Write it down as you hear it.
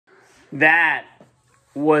That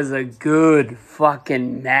was a good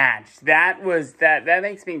fucking match. That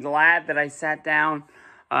makes me glad that I sat down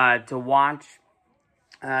to watch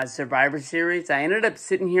Survivor Series. I ended up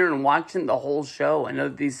sitting here and watching the whole show. I know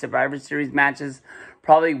that these Survivor Series matches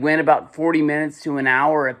probably went about 40 minutes to an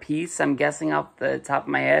hour a piece, I'm guessing off the top of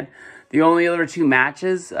my head. The only other two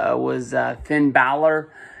matches was Finn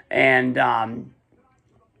Balor and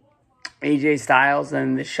AJ Styles,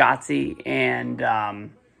 and the Shotzi and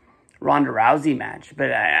Ronda Rousey match.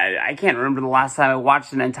 But I can't remember the last time I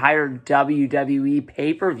watched an entire WWE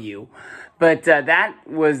pay-per-view. But that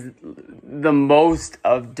was the most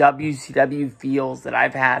of WCW feels that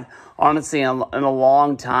I've had, honestly, in a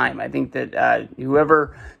long time. I think that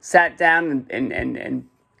whoever sat down and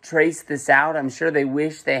traced this out, I'm sure they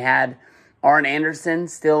wish they had Arn Anderson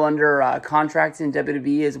still under contract in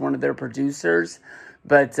WWE as one of their producers.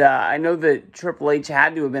 But I know that Triple H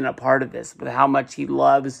had to have been a part of this with how much he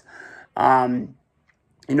loves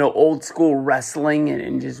old school wrestling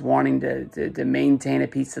and just wanting to maintain a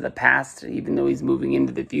piece of the past, even though he's moving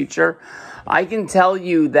into the future. I can tell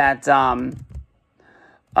you that the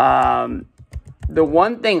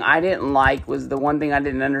one thing I didn't like was the one thing I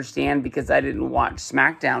didn't understand because I didn't watch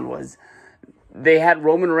SmackDown was they had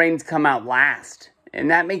Roman Reigns come out last. And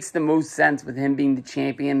that makes the most sense with him being the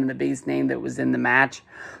champion and the biggest name that was in the match.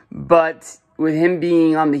 But with him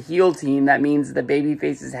being on the heel team, that means the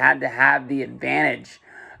babyfaces had to have the advantage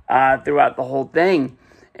throughout the whole thing.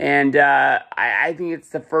 And I think it's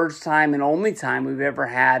the first time and only time we've ever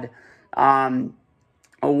had a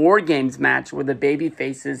WarGames match where the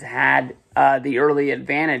babyfaces had the early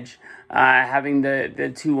advantage, having the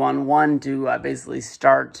 2-on-1 to basically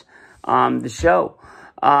start the show.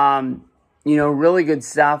 Really good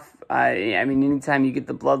stuff. Anytime you get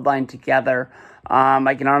the Bloodline together,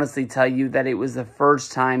 I can honestly tell you that it was the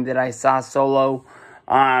first time that I saw Solo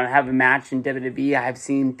have a match in WWE. I've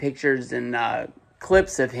seen pictures and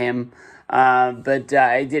clips of him, but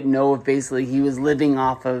I didn't know if basically he was living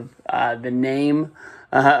off of the name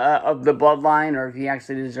of the Bloodline or if he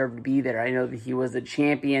actually deserved to be there. I know that he was a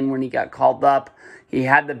champion when he got called up. He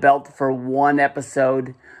had the belt for one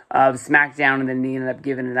episode of SmackDown, and then he ended up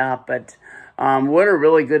giving it up. But what a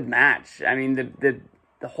really good match. I mean,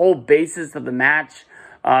 the whole basis of the match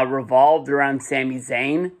revolved around Sami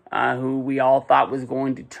Zayn, who we all thought was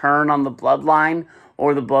going to turn on the Bloodline,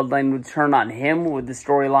 or the Bloodline would turn on him, with the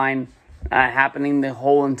storyline happening the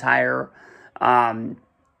whole entire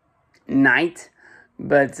night.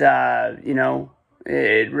 But,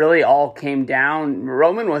 it really all came down.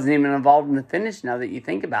 Roman wasn't even involved in the finish, now that you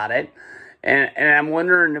think about it. And I'm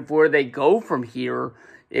wondering if where they go from here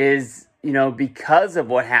is, because of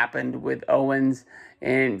what happened with Owens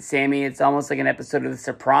and Sami, it's almost like an episode of The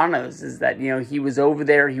Sopranos, is that, he was over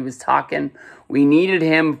there, he was talking, we needed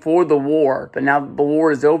him for the war, but now that the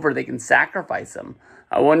war is over, they can sacrifice him.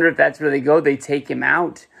 I wonder if that's where they go. They take him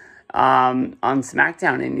out on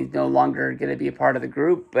SmackDown, and he's no longer going to be a part of the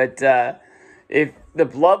group. But if the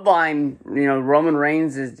Bloodline, Roman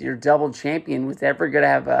Reigns is your double champion, was ever going to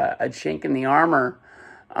have a chink in the armor,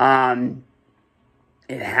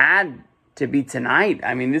 it had to be tonight.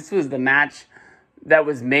 I mean, this was the match that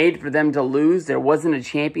was made for them to lose. There wasn't a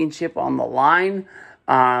championship on the line.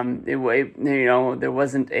 There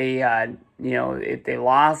wasn't a, if they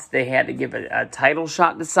lost, they had to give a title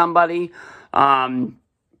shot to somebody.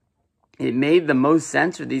 It made the most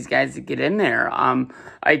sense for these guys to get in there.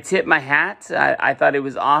 I tip my hat. I thought it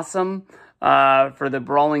was awesome for the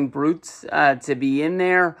Brawling Brutes to be in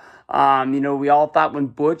there. We all thought when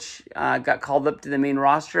Butch got called up to the main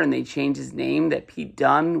roster and they changed his name that Pete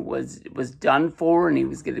Dunne was done for, and he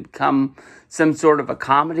was going to become some sort of a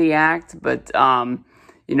comedy act. But,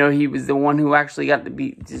 he was the one who actually got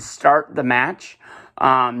to start the match.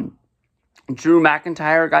 Drew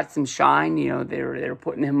McIntyre got some shine. They were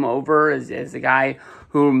putting him over as a guy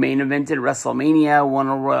who main evented WrestleMania, won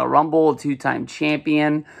a Royal Rumble, a 2-time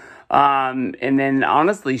champion. And then,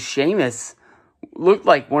 honestly, Sheamus looked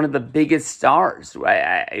like one of the biggest stars.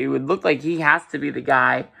 It would look like he has to be the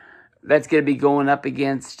guy that's going to be going up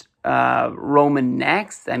against Roman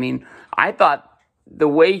next. I mean, I thought the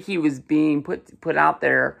way he was being put out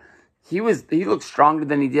there, he looked stronger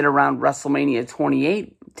than he did around WrestleMania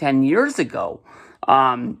 28 10 years ago.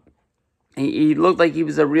 He looked like he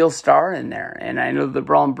was a real star in there. And I know the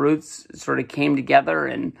Brawling Brutes sort of came together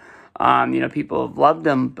and, people have loved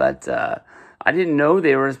them, but I didn't know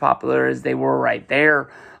they were as popular as they were right there.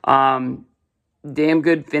 Damn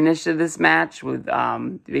good finish to this match with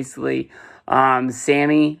basically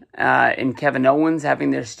Sami and Kevin Owens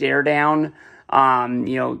having their stare down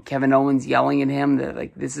You know, Kevin Owens yelling at him that,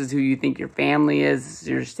 like, this is who you think your family is.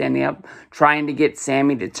 You're standing up, trying to get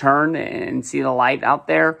Sami to turn and see the light out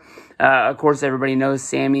there. Of course, everybody knows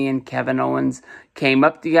Sami and Kevin Owens came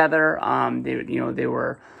up together. They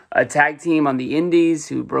were a tag team on the Indies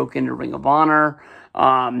who broke into Ring of Honor,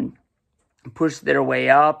 pushed their way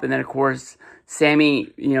up, and then of course Sami,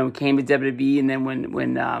 came to WWE, and then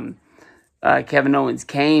when Kevin Owens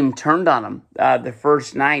turned on him the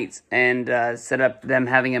first night and set up them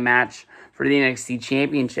having a match for the NXT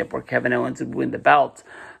Championship where Kevin Owens would win the belt.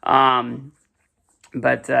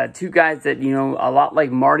 But two guys that, a lot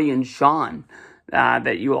like Marty and Shawn,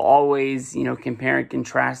 that you will always, compare and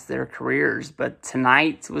contrast their careers. But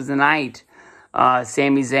tonight was the night.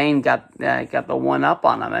 Sami Zayn got the one up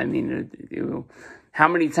on him. I mean, how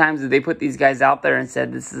many times did they put these guys out there and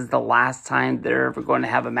said this is the last time they're ever going to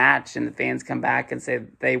have a match, and the fans come back and say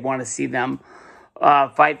they want to see them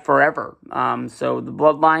fight forever. So the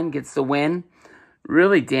Bloodline gets the win.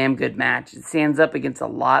 Really damn good match. It stands up against a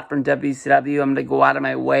lot from WCW. I'm going to go out of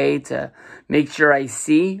my way to make sure I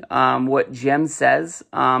see what Jim says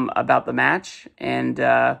about the match, and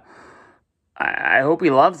I hope he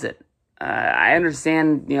loves it. I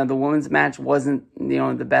understand, the women's match wasn't,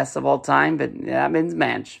 the best of all time, but that men's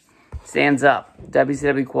match stands up.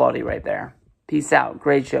 WCW quality right there. Peace out.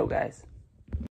 Great show, guys.